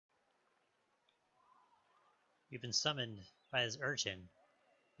We've been summoned by this urchin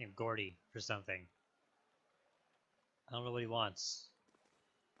named Gordy for something. I don't know what he wants.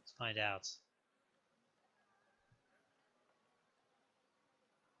 Let's find out.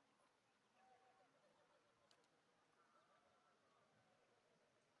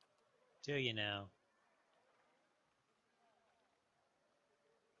 Do you now?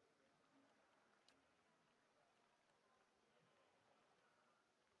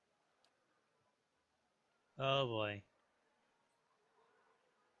 Oh boy.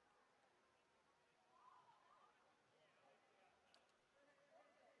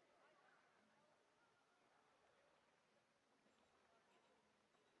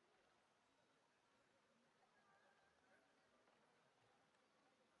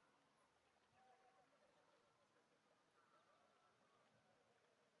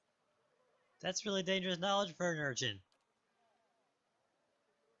 That's really dangerous knowledge for an urchin.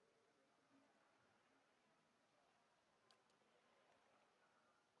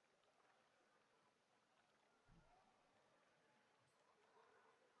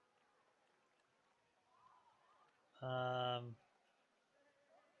 Um...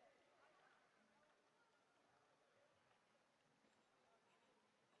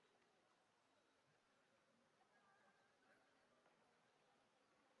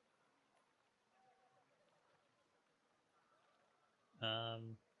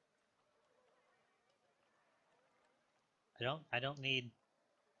 Um... I don't need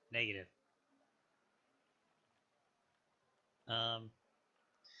negative. Um...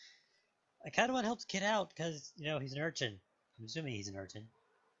 I kind of want to help the kid out because, you know, he's an urchin. I'm assuming he's an urchin.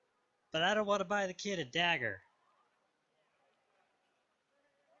 But I don't want to buy the kid a dagger.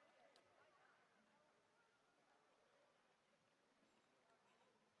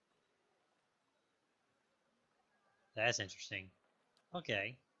 That's interesting.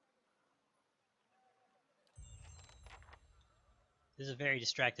 Okay. This is a very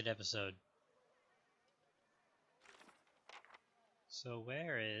distracted episode. So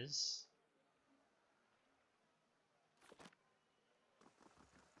where is...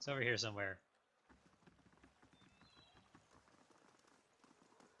 It's over here somewhere.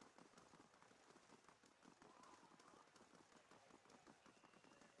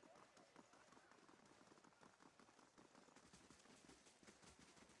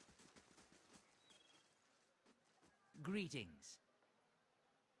 Greetings.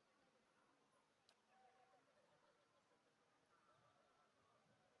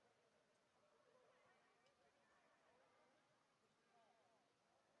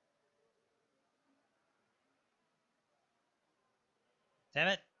 Damn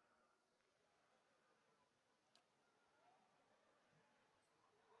it!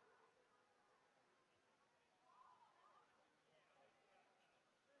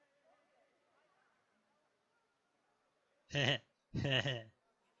 uh,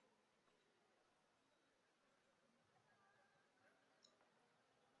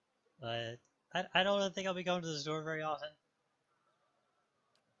 I don't think I'll be going to the store very often.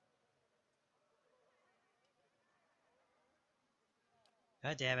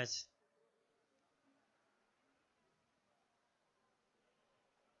 God damn it.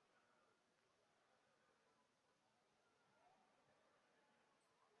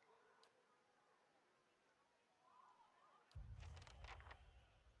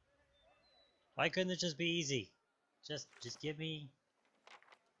 Why couldn't it just be easy? Just give me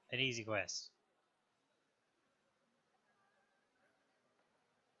an easy quest.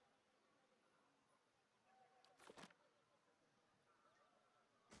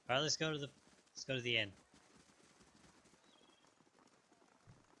 Alright, let's go to the inn.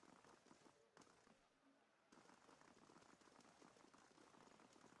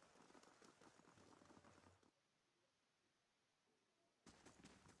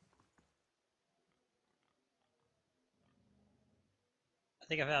 I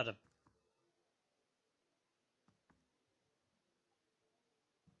think I found him.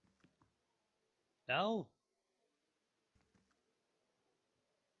 No?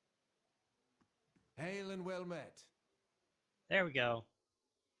 Hail and well met. There we go.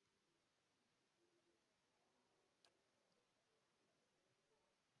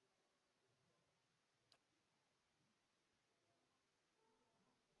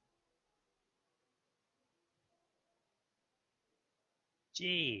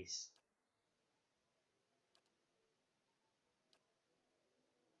 Jeez.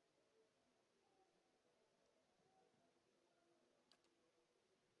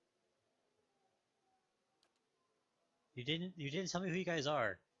 You didn't tell me who you guys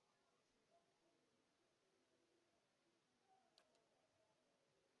are.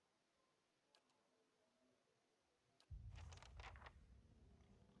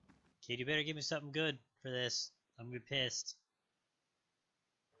 Kid, you better give me something good for this. I'm gonna be pissed.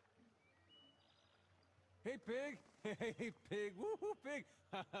 Hey, pig! Hey, pig! Woohoo, pig!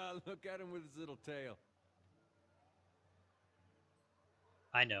 Look at him with his little tail.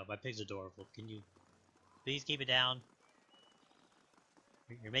 I know, my pig's adorable. Can you please keep it down?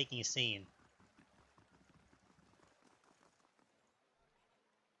 You're making a scene.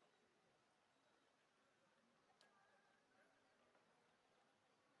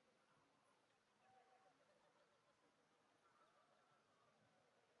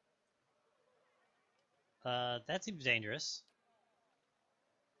 That seems dangerous.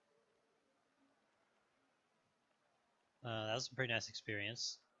 That was a pretty nice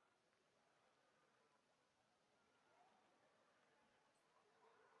experience.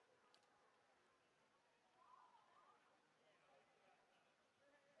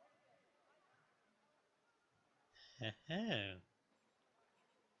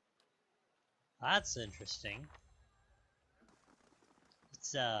 That's interesting.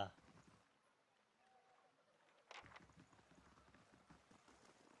 Let's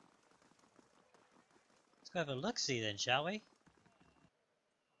go have a look-see then, shall we?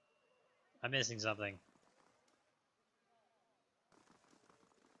 I'm missing something.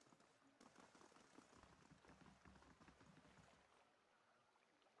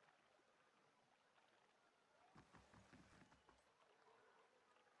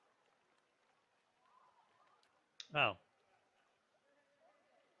 Oh.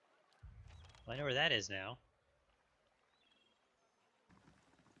 Well, I know where that is now.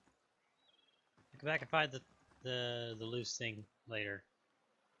 I'll come back and find the loose thing later.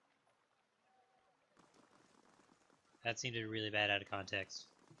 That seemed really bad out of context.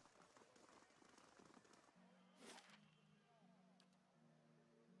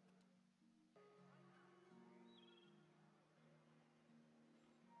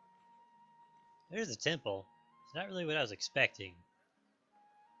 There's a temple. It's not really what I was expecting.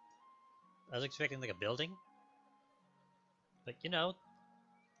 I was expecting like a building. But you know,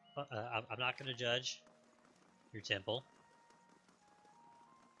 I'm not going to judge your temple.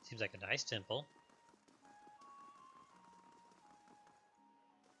 Seems like a nice temple.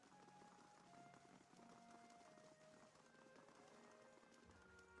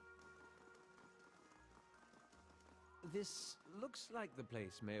 This looks like the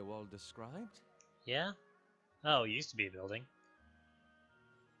place Maywald described. Yeah? Oh, it used to be a building.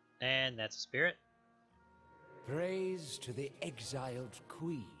 And that's a spirit. Praise to the exiled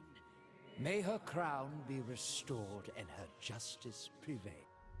queen. May her crown be restored and her justice prevail.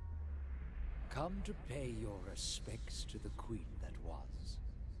 Come to pay your respects to the queen that was.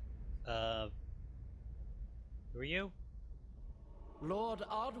 Who are you? Lord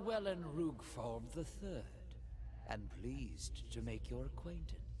Ardwellen Rugform III, and pleased to make your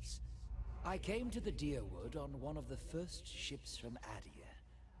acquaintance. I came to the Deerwood on one of the first ships from Adia,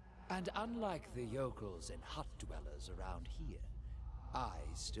 and unlike the yokels and hut dwellers around here, I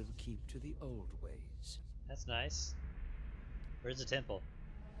still keep to the old ways. That's nice. Where's the temple?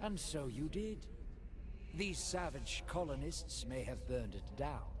 And so you did. These savage colonists may have burned it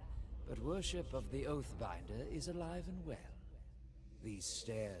down, but worship of the Oathbinder is alive and well. These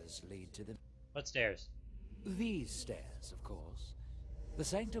stairs lead to the... What stairs? These stairs, of course. The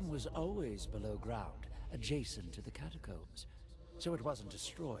sanctum was always below ground, adjacent to the catacombs, so it wasn't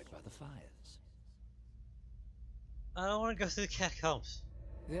destroyed by the fires. I don't want to go through the catacombs.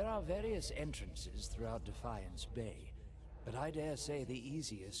 There are various entrances throughout Defiance Bay, but I dare say the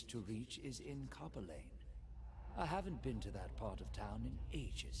easiest to reach is in Copper Lane. I haven't been to that part of town in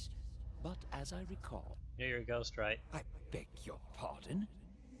ages, but as I recall... You're a ghost, right? I beg your pardon?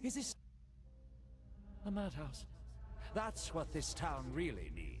 Is this... a madhouse? That's what this town really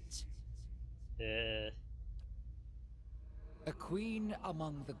needs. A queen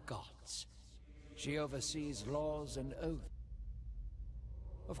among the gods. She oversees laws and oaths.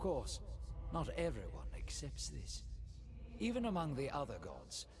 Of course, not everyone accepts this. Even among the other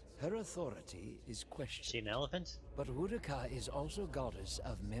gods, her authority is questioned. Is she an elephant? But Woodaka is also goddess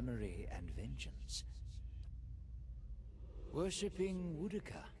of memory and vengeance. Worshipping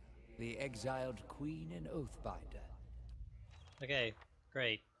Woodaka, the exiled queen and Oathbinder. Okay,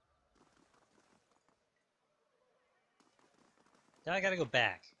 great. Now I gotta go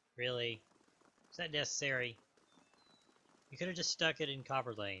back. Really? Is that necessary? You could have just stuck it in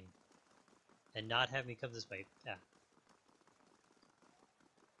Copper Lane. And not have me come this way. Yeah.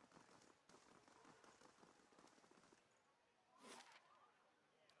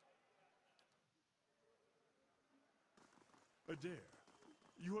 Adair,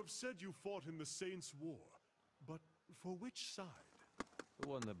 you have said you fought in the Saints' War, but for which side? The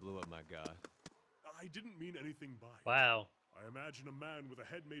one that blew up my god. I didn't mean anything by it. Wow. I imagine a man with a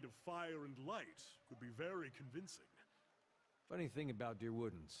head made of fire and light could be very convincing. Funny thing about Dear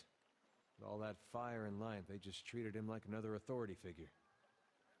Woodens. With all that fire and light, they just treated him like another authority figure.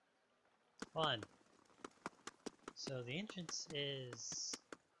 Fun. So the entrance is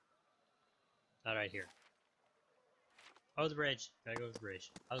not right here. Oh, the bridge. Gotta go to the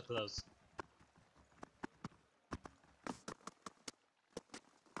bridge. I was close.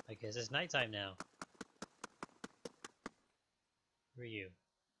 I guess it's nighttime now. Who are you?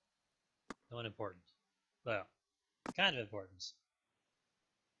 No one important. Well, kind of important.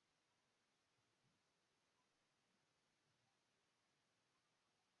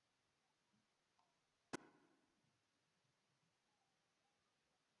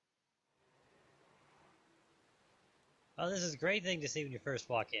 Oh, this is a great thing to see when you first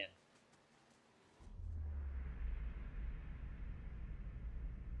walk in.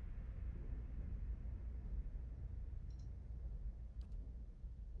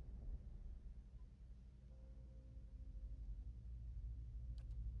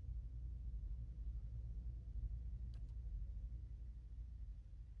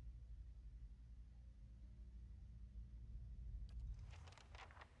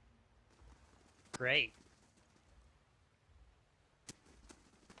 Great.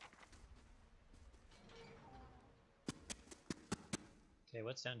 Okay,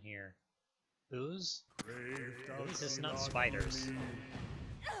 what's down here? Ooze? At least it's not spiders.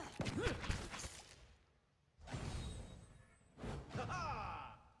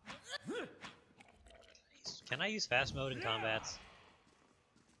 Can I use fast mode in combats?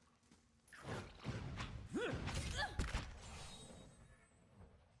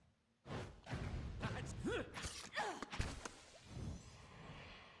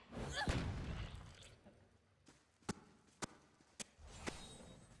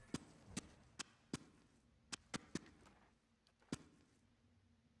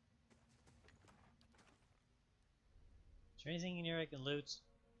 Is there anything in here I can loot?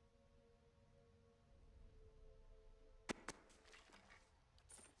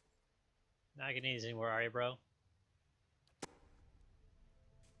 Not gonna need this anymore, are you, bro?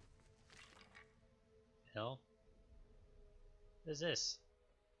 Hell? What is this?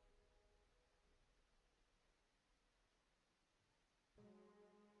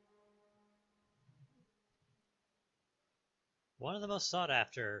 One of the most sought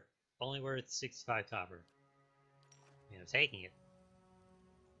after, only worth 65 copper. I mean, I'm taking it.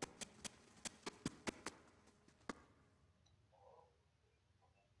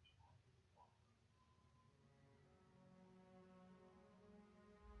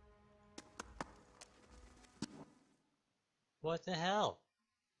 What the hell?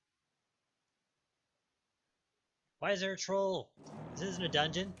 Why is there a troll? This isn't a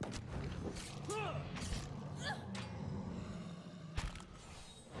dungeon.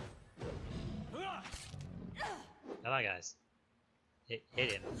 Come on, guys. Hit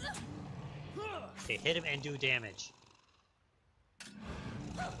him. Okay, hit him and do damage.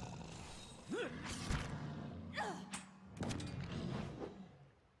 How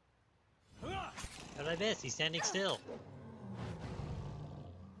did I miss? He's standing still.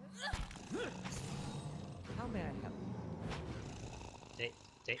 How may I help?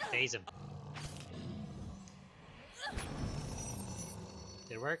 Phase him.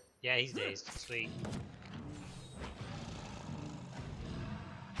 Did it work? Yeah, he's dazed. Sweet.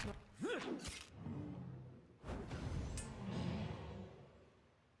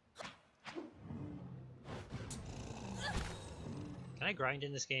 Can I grind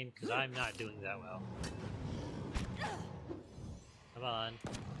in this game? Because I'm not doing that well. Come on.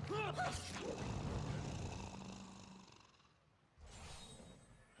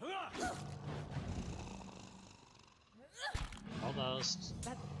 Almost.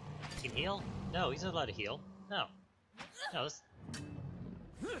 He can heal? No, he's not allowed to heal. No. No,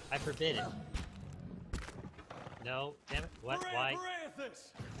 I forbid it. No, damn it. What? Why?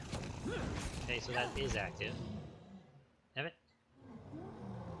 Okay, so that is active. Damn it.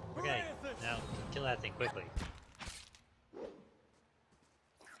 Okay, now kill that thing quickly.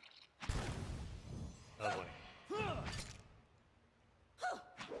 Oh boy.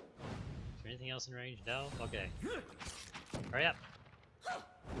 Is there anything else in range? No? Okay. Hurry up!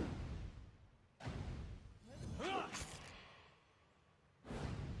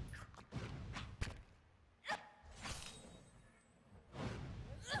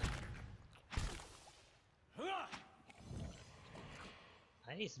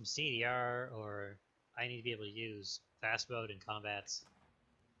 I need some CDR, or I need to be able to use fast mode in combats.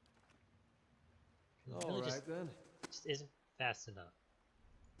 It really Alright then. just isn't fast enough.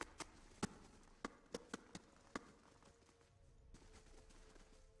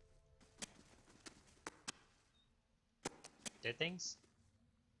 good things?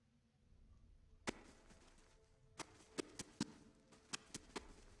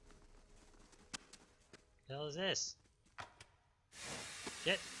 The hell is this?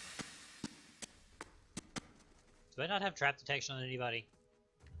 Shit. Do I not have trap detection on anybody?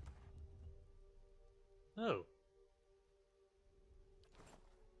 Oh.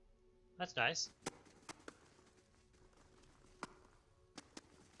 That's nice.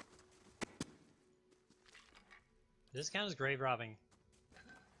 Does this count as grave robbing?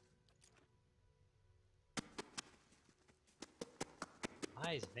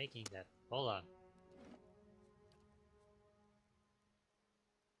 Why is it making that? Hold on.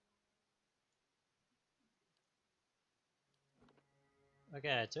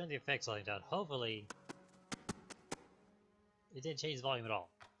 Okay, I turned the effects volume down. Hopefully, it didn't change the volume at all.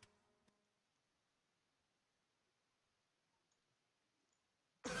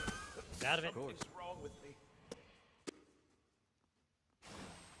 Get out of it. What's wrong with me?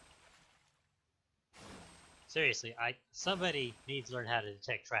 Seriously, somebody needs to learn how to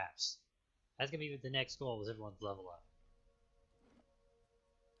detect traps. That's gonna be the next goal, is everyone's level up.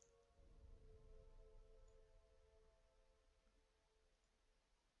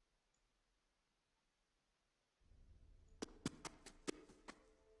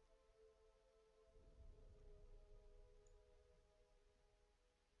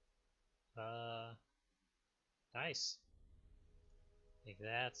 Nice. Like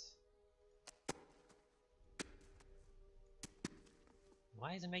that.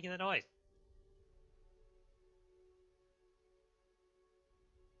 Why is it making that noise?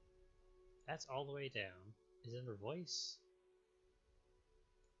 That's all the way down. Is it her voice?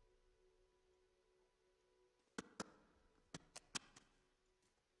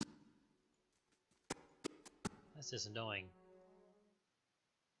 That's just annoying.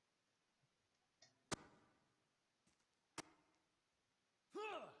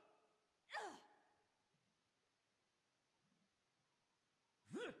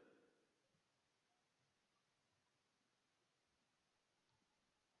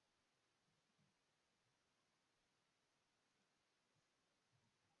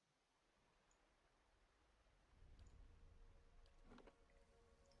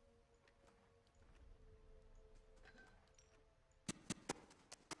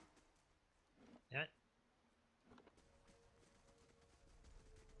 Damn it.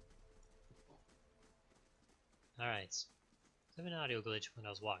 Alright. I have an audio glitch when I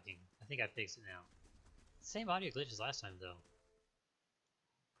was walking. I think I fixed it now. Same audio glitch as last time, though.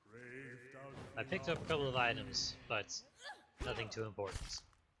 I picked up a couple of items, but nothing too important.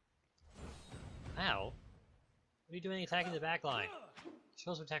 Ow! What are you doing attacking the back line? You're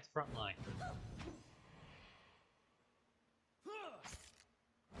supposed to attack the front line.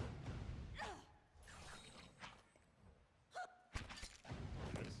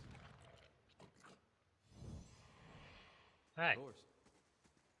 Alright.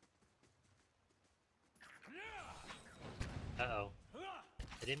 Uh-oh.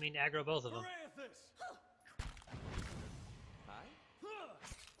 I didn't mean to aggro both of them.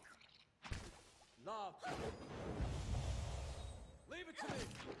 Love. Leave it to me.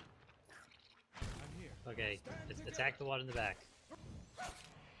 I'm here. Okay, let's attack the one in the back.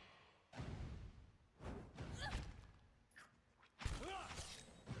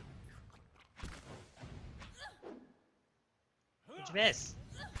 What'd you miss?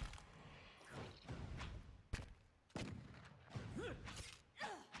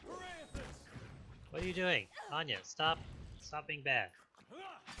 What are you doing? Anya, stop being bad.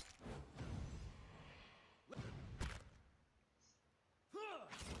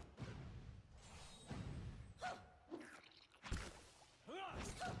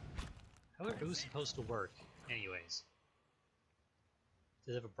 How are Ooze supposed to work, anyways?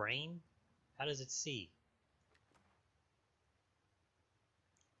 Does it have a brain? How does it see?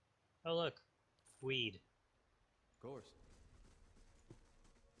 Oh look, weed. Of course.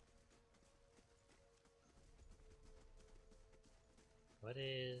 What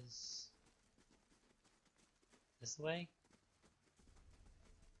is... this way?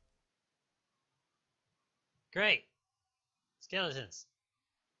 Great! Skeletons!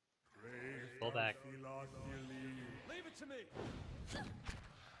 Pull back. Leave it to me.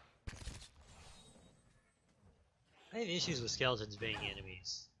 I have issues with skeletons being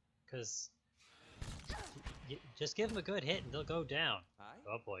enemies. Because... just give them a good hit and they'll go down.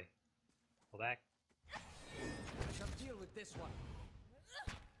 Oh boy. Pull back. I shall deal with this one.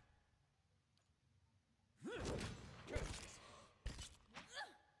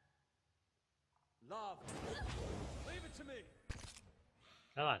 Love. Leave it to me.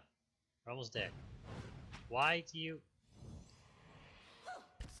 Come on. We're almost dead. Why do you...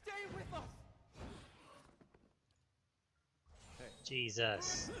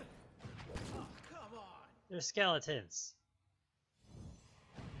 Jesus. Oh, come on! They're skeletons.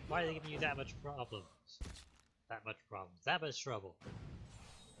 Why are they giving you that much problems? That much problems. That much trouble.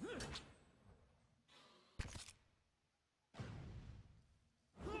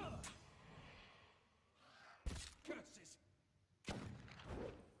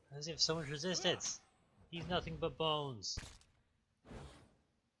 How does he have so much resistance? He's nothing but bones.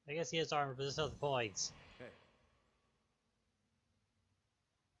 I guess he has armor, but there's other points. Hey.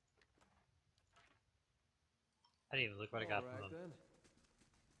 I didn't even look what I got All from right, him.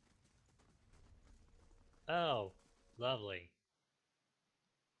 then. Oh, lovely.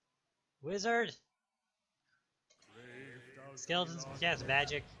 Wizard! Skeletons can cast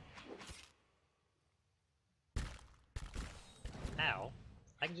magic. Ow.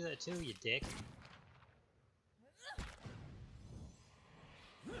 I can do that too, you dick.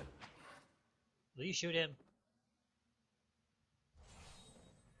 Will you shoot him?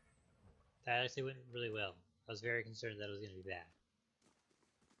 That actually went really well. I was very concerned that it was going to be bad.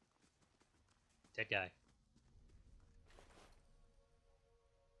 Dead guy.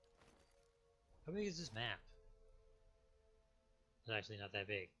 How big is this map? It's actually not that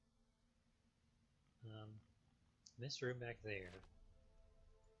big. This room back there.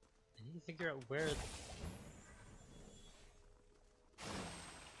 I need to figure out where...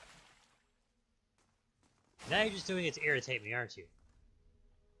 Now you're just doing it to irritate me, aren't you?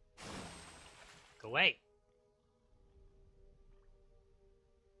 Go away!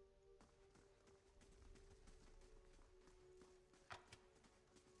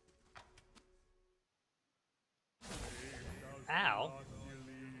 Ow!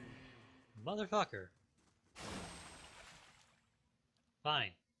 Motherfucker!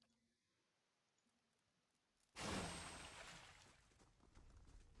 Fine.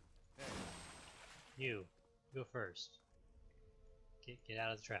 Hey. You. Go first. Get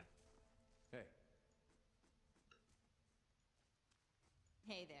out of the trap. Hey.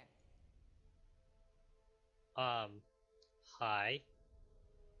 Hey there. Hi.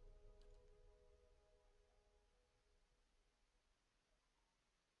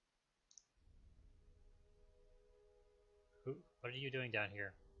 What are you doing down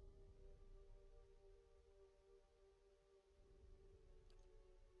here?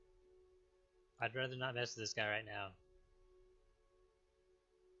 I'd rather not mess with this guy right now.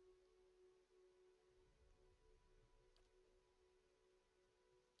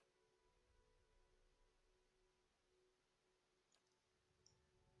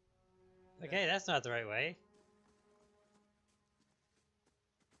 Okay, that's not the right way.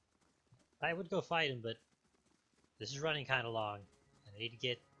 I would go fight him, but this is running kind of long. I need to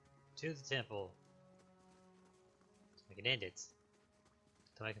get to the temple so I can end it.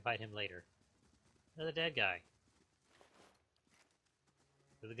 So I can fight him later. Another dead guy.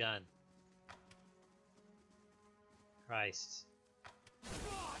 With a gun. Christ.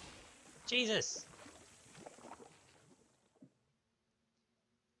 Jesus!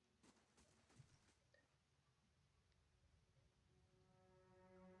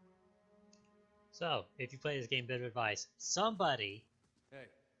 So, if you play this game, bit of advice. Somebody Hey.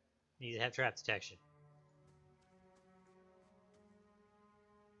 needs to have trap detection.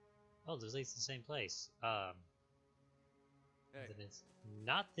 Oh, this leads to the same place. Hey. Then it's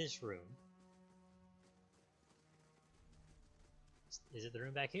not this room. Is it the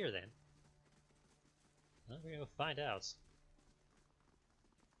room back here then? Well, we're gonna find out.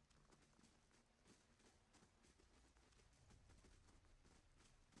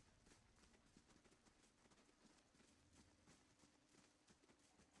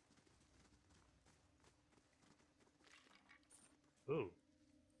 Ooh.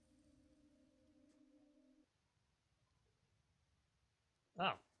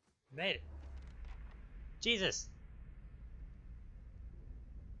 Oh, made it. Jesus!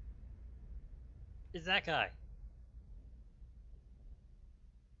 It's that guy.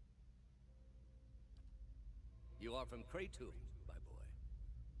 You are from Kratu, my boy.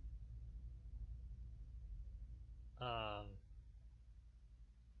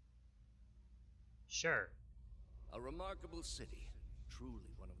 Sure. A remarkable city.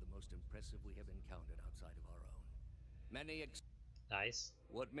 Truly one of the most impressive we have encountered outside of our own. Many Nice.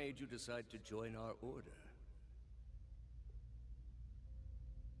 What made you decide to join our order?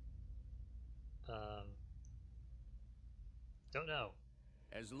 Don't know.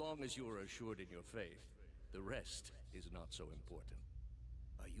 As long as you are assured in your faith, the rest is not so important.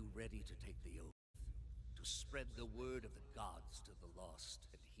 Are you ready to take the oath? To spread the word of the gods to the lost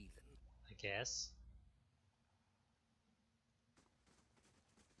and heathen? I guess.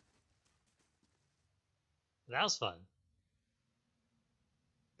 That was fun.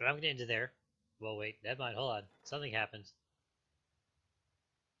 But I'm gonna end it there. Well, wait, never mind, hold on. Something happened.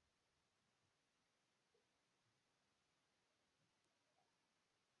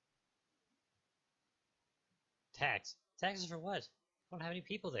 Tax. Taxes for what? I don't have any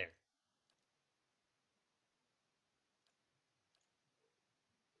people there.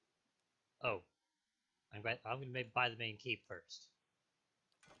 Oh, I'm gonna maybe buy the main keep first.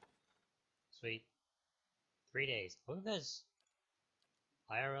 Sweet. 3 days. What if that's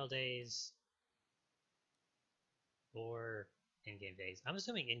IRL days or in-game days? I'm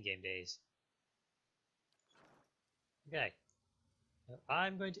assuming in-game days. Okay.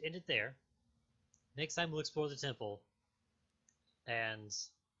 I'm going to end it there. Next time we'll explore the temple. And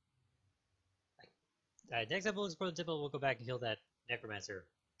next time we'll explore the temple, we'll go back and kill that necromancer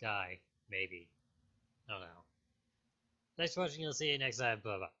guy. Maybe. I don't know. Thanks for watching. I'll see you next time.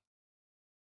 Bye-bye.